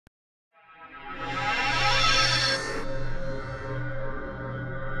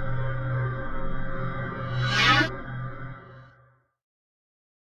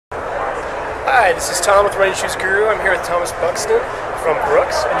Hi, this is Tom with Running Shoes Guru. I'm here with Thomas Buxton from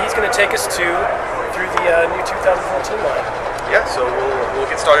Brooks, and he's going to take us through the new 2014 line. Yeah, so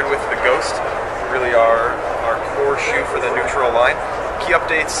we'll get started with the Ghost, really our core shoe for the neutral line. Key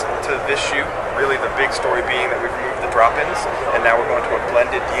updates to this shoe, really the big story being that we've removed the drop-ins, and now we're going to a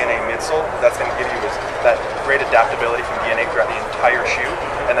blended DNA midsole. That's going to give you that great adaptability from DNA throughout the entire shoe,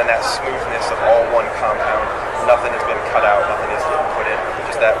 and then that smoothness of all one compound. Nothing has been cut out, nothing is getting put in,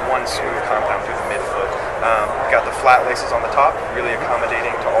 just that one smooth compound through the midfoot. Got the flat laces on the top, really accommodating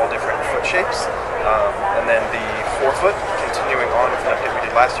to all different foot shapes. And then the forefoot, continuing on with an update we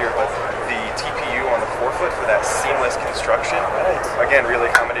did last year, but the TPU on the forefoot for that seamless construction. Right. Again, really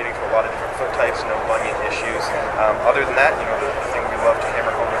accommodating to a lot of different foot types, no bunion issues. Other than that, the thing we love to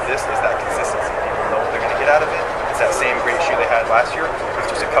hammer home with this is that consistency. People know what they're going to get out of it. It's that same great shoe they had last year, with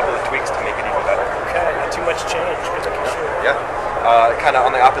just a couple of tweaks to make it even better. Okay, not too much change. Good looking shoe. Yeah. Kind of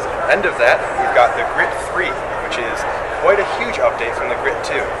on the opposite end of that, we've got the Grit 3, which is quite a huge update from the Grit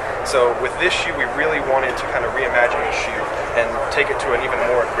 2. So with this shoe, we really wanted to kind of reimagine the shoe and take it to an even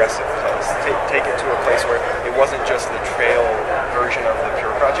more aggressive place. Take it to a place where it wasn't just the trail version of the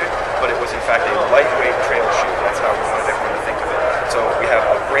Pure project, but it was in fact a lightweight trail shoe. That's how we wanted everyone to think of it. So we have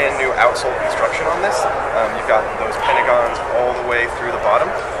a brand new outsole construction on this. You've got those pentagons all the way through the bottom.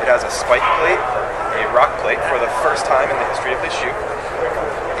 It has a spike plate, a rock plate for the first time in the history of this shoe.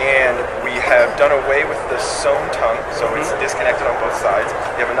 And we have done away with the sewn tongue, so it's disconnected on both sides.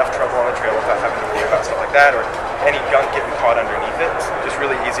 You have enough trouble on the trail without having to worry about stuff like that or any gunk getting caught underneath it. It's just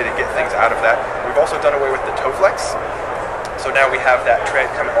really easy to get things out of that. We've also done away with the toe flex. So now we have that tread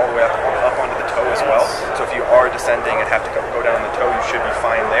coming all the way up onto the toe as well. So if you are descending and have to go down the toe, you should be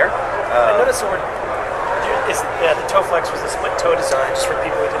fine there. I noticed the toe flex was a split toe design, just for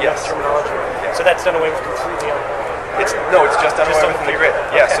people who didn't have terminology. Yeah. So that's done away with completely on. It's just done away with the Grit.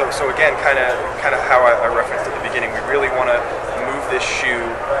 Yeah. Okay. So again, kind of how I referenced at the beginning, we really want to move this shoe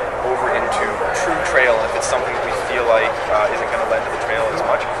over into true trail. And if it's something that we feel like isn't going to lend to the trail as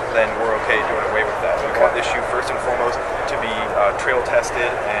much, then we're okay doing away with that. We want this shoe first and foremost to be trail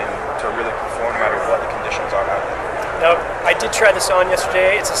tested and to really perform no matter what the conditions are out there. Now, I did try this on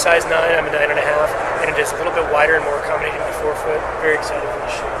yesterday. It's a size 9. I'm a 9.5, and it is a little bit wider and more accommodating to the forefoot. Very excited for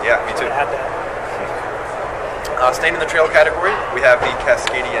this shoe. Yeah, me too. Add that. Staying in the trail category, we have the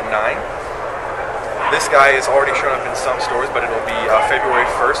Cascadia 9. This guy is already shown up in some stores, but it'll be February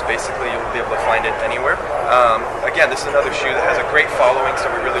 1st. Basically, you'll be able to find it anywhere. Again, this is another shoe that has a great following, so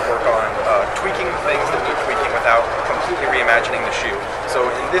we really work on tweaking things that need tweaking without completely reimagining the shoe. So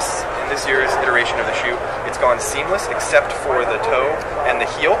in this year's iteration of the shoe, it's gone seamless except for the toe and the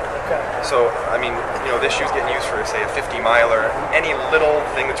heel. Okay. So, I mean, this shoe's getting used for, say, a 50-miler. Any little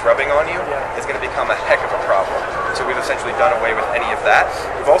thing that's rubbing on you is going to become a heck of a problem. So we've essentially done away with any of that.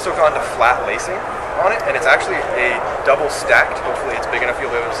 We've also gone to flat lacing on it, and it's actually a double stacked, hopefully it's big enough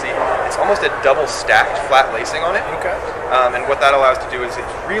you'll be able to see, it's almost a double stacked flat lacing on it. Okay. And what that allows to do is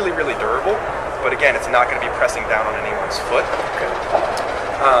it's really, really durable, but again, it's not going to be pressing down on anyone's foot. Okay.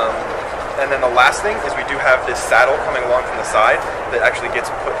 And then the last thing is we do have this saddle coming along from the side that actually gets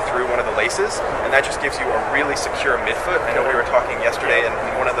put through one of the laces, and that just gives you a really secure midfoot. I know we were talking yesterday, and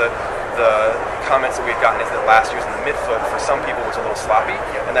one of the comments that we've gotten is that last year's in the midfoot for some people was a little sloppy,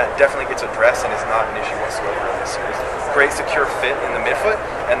 and that definitely gets addressed and is not an issue whatsoever in this series. Great secure fit in the midfoot,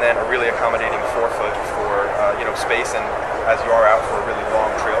 and then a really accommodating forefoot for space, and as you are out for a really long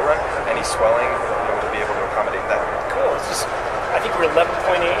trail run, any swelling, to be able to accommodate that. Cool. It's just, I think we're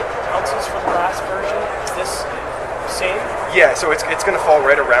 11.8 ounces for the last version. Is this same? Yeah, so it's going to fall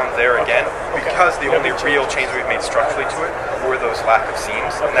right around there again, because the only real change we've made structurally to it were those lack of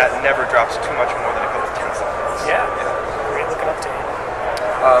seams, and that never drops too much more than a couple tenths of points. Yeah. Great looking update.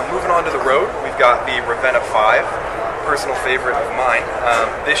 Moving on to the road, we've got the Ravenna 5, personal favorite of mine.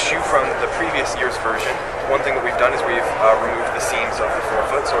 This shoe from the previous year's version, one thing that we've done is we've removed the seams of the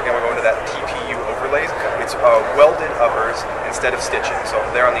forefoot. So again, we're going to that TPU overlays. It's welded uppers instead of stitching. So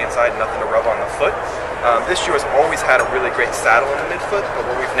there on the inside, nothing to rub on the foot. This shoe has always had a really great saddle in the midfoot, but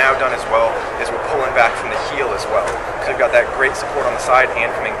what we've now done as well is we're pulling back from the heel as well. So we've got that great support on the side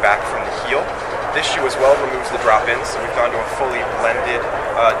and coming back from the heel. This shoe as well removes the drop-ins, so we've gone to a fully blended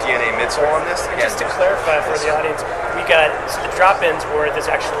DNA midsole on this. Again, just to clarify for the audience, we got the drop-ins were the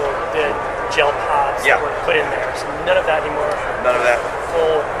gel pods that were put in there. So none of that anymore. None of that.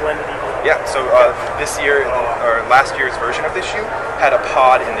 Full blended even. Yeah, so this year, or last year's version of this shoe had a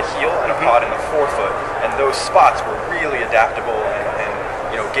pod in the heel and a pod in the forefoot, and those spots were really adaptable and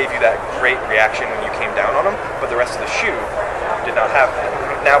gave you that great reaction when you came down on them, but the rest of the shoe did not have that.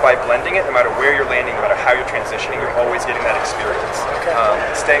 Now by blending it, no matter where you're landing, no matter how you're transitioning, you're always getting that experience. Okay.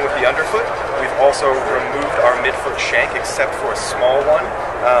 Staying with the underfoot, we've also removed our midfoot shank except for a small one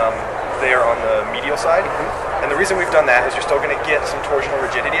there on the medial side. And the reason we've done that is you're still going to get some torsional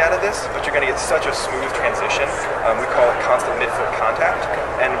rigidity out of this, but you're going to get such a smooth transition. We call it constant midfoot contact.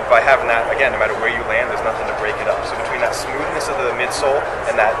 And by having that, again, no matter where you land, there's nothing to break it up. So between that smoothness of the midsole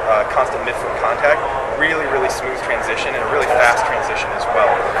and that constant midfoot contact, really, really smooth transition and a really fast transition as well.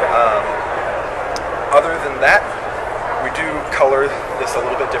 Other than that, we do color this a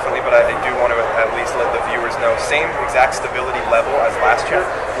little bit differently, but I do want to at least let the viewers know, same exact stability level as last year.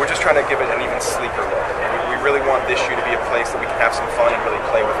 We're just trying to give it an even sleeker look. We really want this shoe to be a place that we can have some fun and really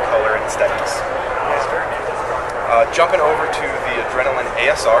play with color and aesthetics. Jumping over to the Adrenaline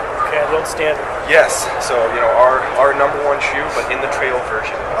ASR. Okay, the old standard. Yes, so our number one shoe, but in the trail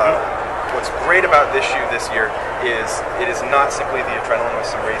version. What's great about this shoe this year is it is not simply the Adrenaline with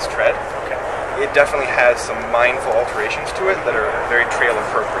some raised tread. It definitely has some mindful alterations to it that are very trail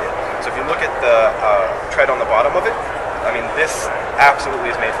appropriate. So if you look at the tread on the bottom of it, I mean, this absolutely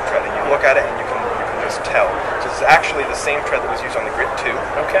is made for treading. You look at it and you can just tell. So it's actually the same tread that was used on the Grit 2.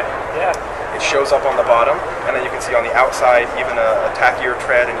 Okay, yeah. It shows up on the bottom, and then you can see on the outside even a tackier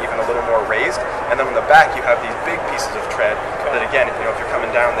tread and even a little more raised. And then on the back you have these big pieces of tread that, again, if you're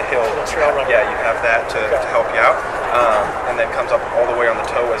coming down the hill, you have that to help you out. And then comes up all the way on the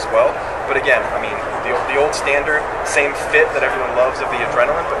toe as well. But again, I mean, the old standard, same fit that everyone loves of the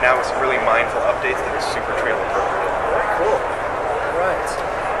Adrenaline, but now it's really mindful updates that are super trail appropriate. Very cool. All right.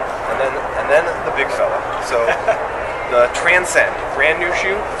 And then the big fella. So the Trascend, brand new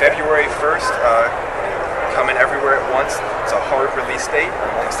shoe, February 1st, coming everywhere at once. It's a hard release date.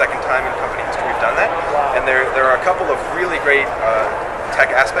 Only the second time in company history we've done that. Wow. And there are a couple of really great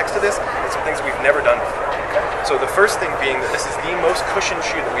tech aspects to this, and some things we've never done before. So the first thing being that this is the most cushioned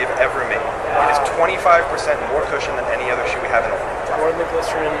shoe that we have ever made. It is 25% more cushion than any other shoe we have in the world. More than the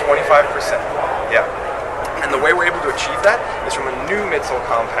glycerin. 25%. Yeah. And the way we're able to achieve that is from a new midsole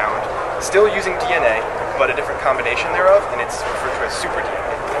compound, still using DNA, but a different combination thereof, and it's referred to as super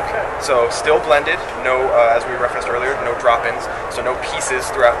DNA. Okay. So still blended, no, as we referenced earlier, no drop-ins, so no pieces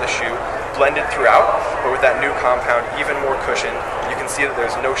throughout the shoe, blended throughout, but with that new compound, even more cushion. You can see that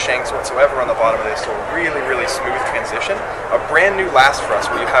there's no shanks whatsoever on the bottom of this, so a really, really smooth transition. A brand new last for us,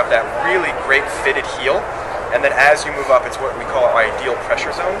 where you have that really great fitted heel, and then as you move up, it's what we call our ideal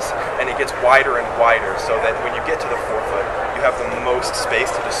pressure zones, and it gets wider and wider, so that when you get to the forefoot, you have the most space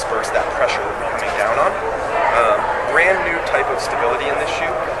to disperse that pressure that we're coming down on. Brand new type of stability in this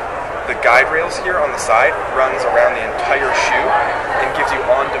shoe. The guide rails here on the side runs around the entire shoe and gives you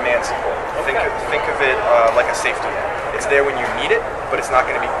on-demand support. Okay. Think of it like a safety net. It's there when you need it, but it's not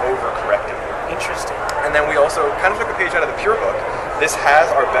going to be over-correcting. Interesting. And then we also kind of took a page out of the Pure book. This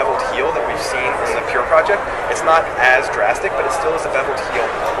has our beveled heel that we've seen in the Pure project. It's not as drastic, but it still is a beveled heel.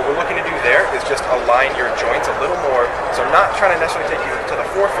 What we're looking to do there is just align your joints a little more. So I'm not trying to necessarily take you to the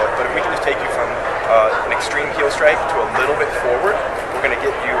forefoot, but if we can just take you from an extreme heel strike to a little bit forward, we're going to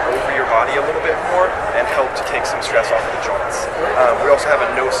get you over your body a little bit more and help to take some stress off of the joints. We also have a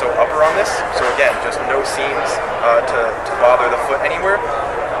no-sew upper on this. So again, just no seams to bother the foot anywhere.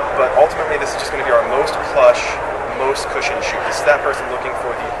 But ultimately, this is just going to be our most plush, most cushioned shoe. This is that person looking for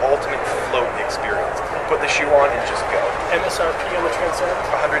the ultimate float experience. Put the shoe on and just go. MSRP on the Trascend?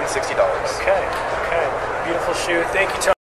 $160. Okay, okay. Beautiful shoe. Thank you, Tom.